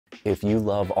If you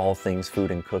love all things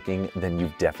food and cooking, then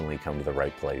you've definitely come to the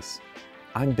right place.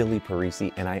 I'm Billy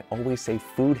Parisi, and I always say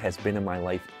food has been in my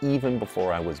life even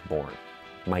before I was born.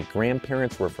 My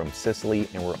grandparents were from Sicily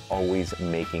and were always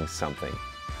making something,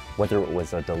 whether it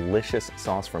was a delicious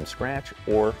sauce from scratch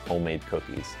or homemade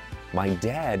cookies. My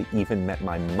dad even met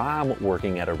my mom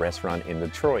working at a restaurant in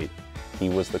Detroit. He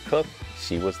was the cook,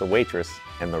 she was the waitress,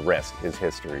 and the rest is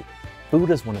history. Food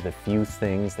is one of the few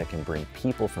things that can bring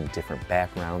people from different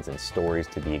backgrounds and stories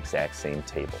to the exact same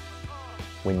table.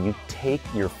 When you take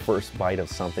your first bite of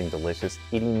something delicious,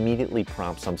 it immediately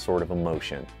prompts some sort of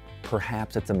emotion.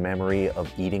 Perhaps it's a memory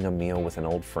of eating a meal with an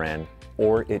old friend,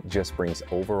 or it just brings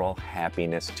overall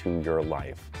happiness to your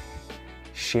life.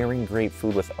 Sharing great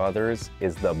food with others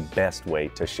is the best way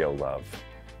to show love.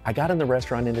 I got in the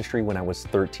restaurant industry when I was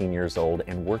 13 years old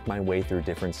and worked my way through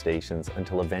different stations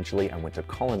until eventually I went to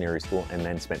culinary school and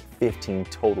then spent 15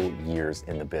 total years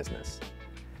in the business.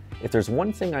 If there's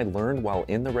one thing I learned while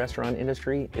in the restaurant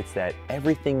industry, it's that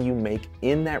everything you make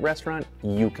in that restaurant,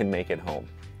 you can make at home.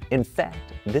 In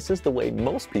fact, this is the way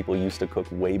most people used to cook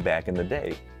way back in the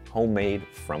day, homemade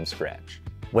from scratch.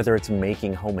 Whether it's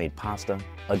making homemade pasta,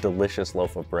 a delicious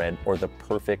loaf of bread, or the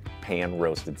perfect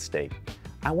pan-roasted steak,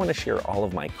 I want to share all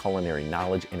of my culinary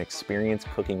knowledge and experience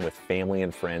cooking with family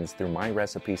and friends through my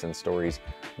recipes and stories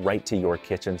right to your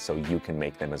kitchen so you can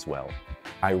make them as well.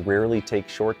 I rarely take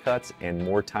shortcuts, and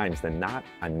more times than not,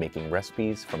 I'm making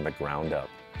recipes from the ground up.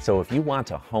 So if you want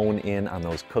to hone in on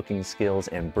those cooking skills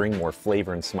and bring more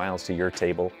flavor and smiles to your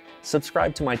table,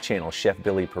 subscribe to my channel, Chef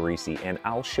Billy Parisi, and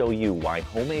I'll show you why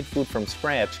homemade food from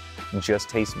scratch just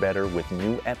tastes better with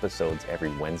new episodes every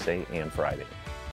Wednesday and Friday.